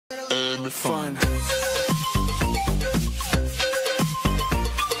having fun.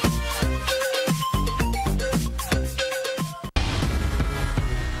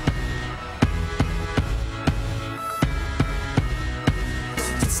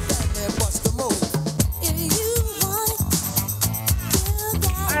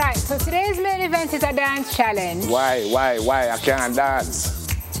 Alright, so today's main event is a dance challenge. Why? I can't dance.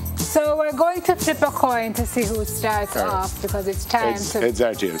 So we're going to flip a coin to see who starts off because it's time to... Heads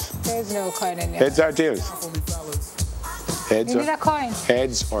or tails? There's no coin in there. Heads or tails? Heads you need a coin.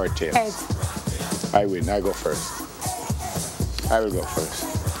 Heads or tails? Heads. I win. I go first. I will go first.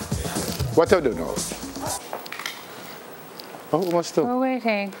 What do I do now? Oh, what's the... We're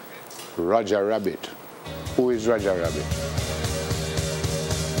waiting. Roger Rabbit. Who is Roger Rabbit?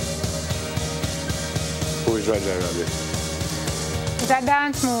 Who is Roger Rabbit? It's a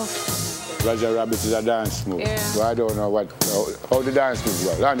dance move. Roger Rabbit is a dance move. Yeah. But I don't know how the dance move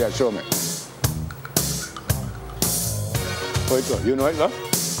goes. Landia, show me. How it goes? You know it, no?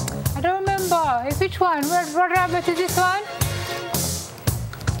 I don't remember. It's which one? Roger Rabbit is this one?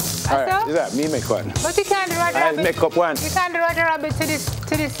 All right, is that me make one? But you can't do Roger I'll Rabbit. make up one. You can't do Roger Rabbit to this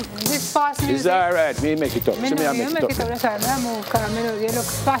fast music. It's all right. Me make it up. Me See me, know, I make you it make up. it up. That's right. Me move, because you look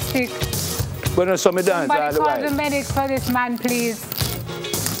spastic. But no, so me dance all Somebody the call while. the medics for this man, please.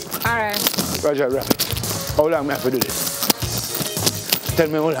 All right. Roger Rabbit. How long me have to do this? Tell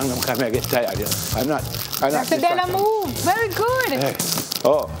me how long I'm coming. I get tired. Yeah. I'm not. That's a Della move. Very good. Hey.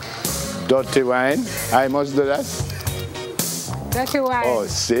 Oh, dirty wine. I must do that. Dirty wine. Oh,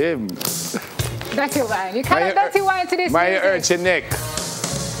 same. Dirty wine. You can't have dirty wine to this My music. hurts your neck.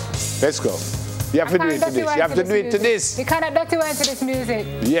 Let's go. You have to do it to this. You have to do it to this. You can't have dirty wine to this music.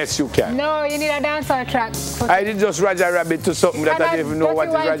 Yes, you can. No, you need a dancehall track. I did just Roger Rabbit to something that I didn't even know what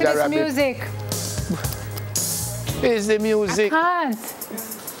is Roger Rabbit. Music. It's the music. I can't.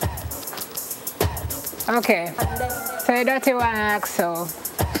 Okay. So you dirty wine act so.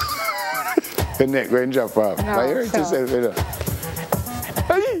 The neck going to drop off. No, I hurt so. yourself, you know.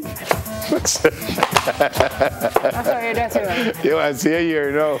 That's why you're dirty wine. You want to see a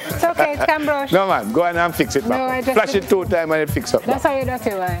year now? It's okay, it can brush. No, man, go on and fix it back. No, I just Flash it 2 times and it fix up. That's how you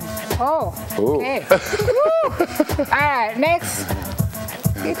dirty wine. Oh, Ooh. okay. All right, next.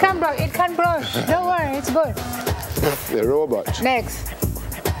 It can brush. Don't worry, it's good. The robot. Next.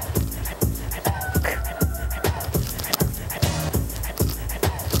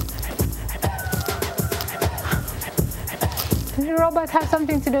 Does the robot have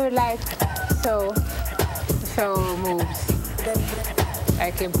something to do with like so moves?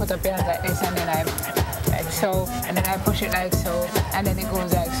 I can put up your hands like this and then I like so and then I push it like so and then it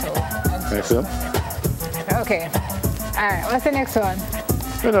goes like so. And Like so? Okay. All right. What's the next one?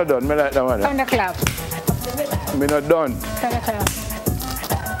 We're not done. Me like that one. Thunderclap. We're not done. Thunderclap.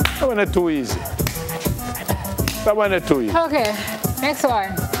 That one is too easy. That one is too easy. Okay. Next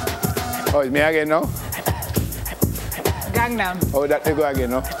one. Oh, it's me again now? Gangnam. Oh, that they go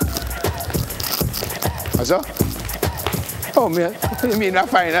again now? What's up? Oh, man. You mean I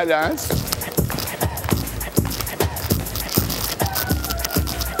find a dance?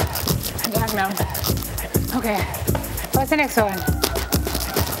 Gangnam. Okay. What's the next one?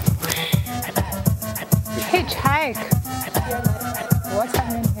 Hitchhike. What's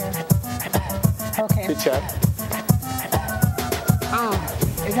happening here? Okay. Hitchhike. Oh,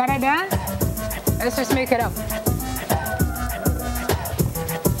 is that a dance? Let's just make it up.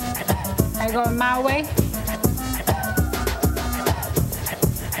 I go my way.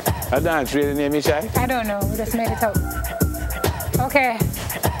 A dance really name Hitchhike? I don't know. We just made it up. Okay.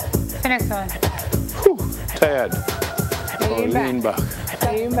 The next one. Whew, tired. Lean back.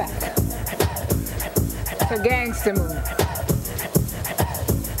 Lean back. It's a gangster move.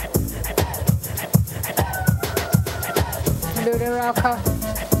 Do the rocker.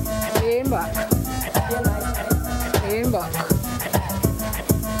 Lean back. Lean back.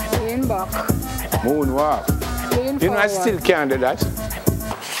 Lean back. Moonwalk. Lean You know, I forward. still can't do that.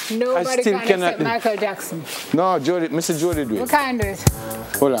 Nobody still can cannot except do- Michael Jackson. No, Jody, Mr. Jody do We it. can't do it.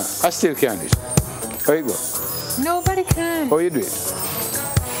 Hold on. I still can't do it. How you go? Nobody can. How you do it?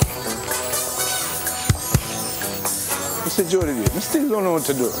 Mr. Jody do it. I still don't know what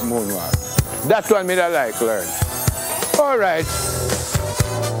to do. Moonwalk. That one me that like learn. All right.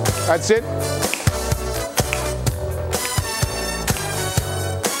 That's it.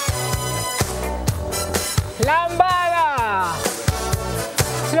 Lambada.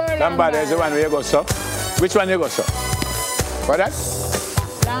 Slow Lambada is the one where you go, so. Which one you go, so? What that?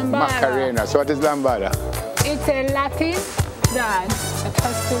 Lambada. Macarena. So what is lambada? It's a Latin dance. It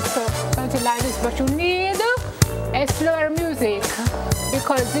has to so something like this, but you need a slower music.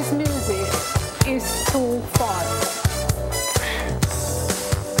 because this music is too fast.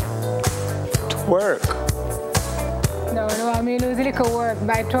 Twerk. No, I mean lose a little work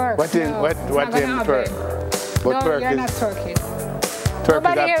by twerk. What in no, what in twerk? What no, twerk you're is? not twerking. Twerk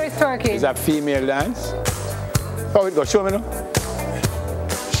Nobody here is twerking. Is that female dance? Oh, it go. Show me now.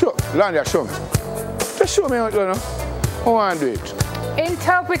 Show, Lanya, show me. Just show me how it go now. I want to do it.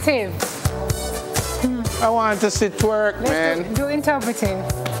 Interpretive. I want to see twerk, man. Do interpretive.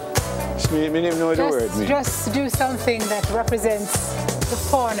 Me didn't know the word. Me. Just do something that represents the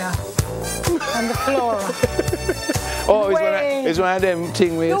fauna and the flora. Oh, it's one of them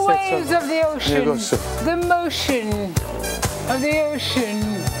things where the you waves set of the ocean, the motion of the ocean,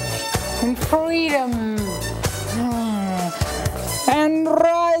 and freedom, and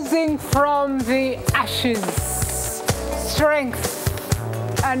rising from the ashes, strength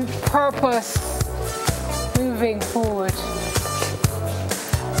and purpose, moving forward.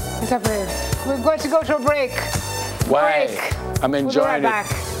 We've got to go to a break. Why? Break. I'm enjoying we'll be right back.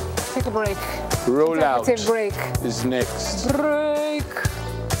 Take a break. Roll out break. is next. Break.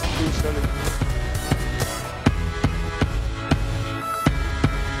 Usually.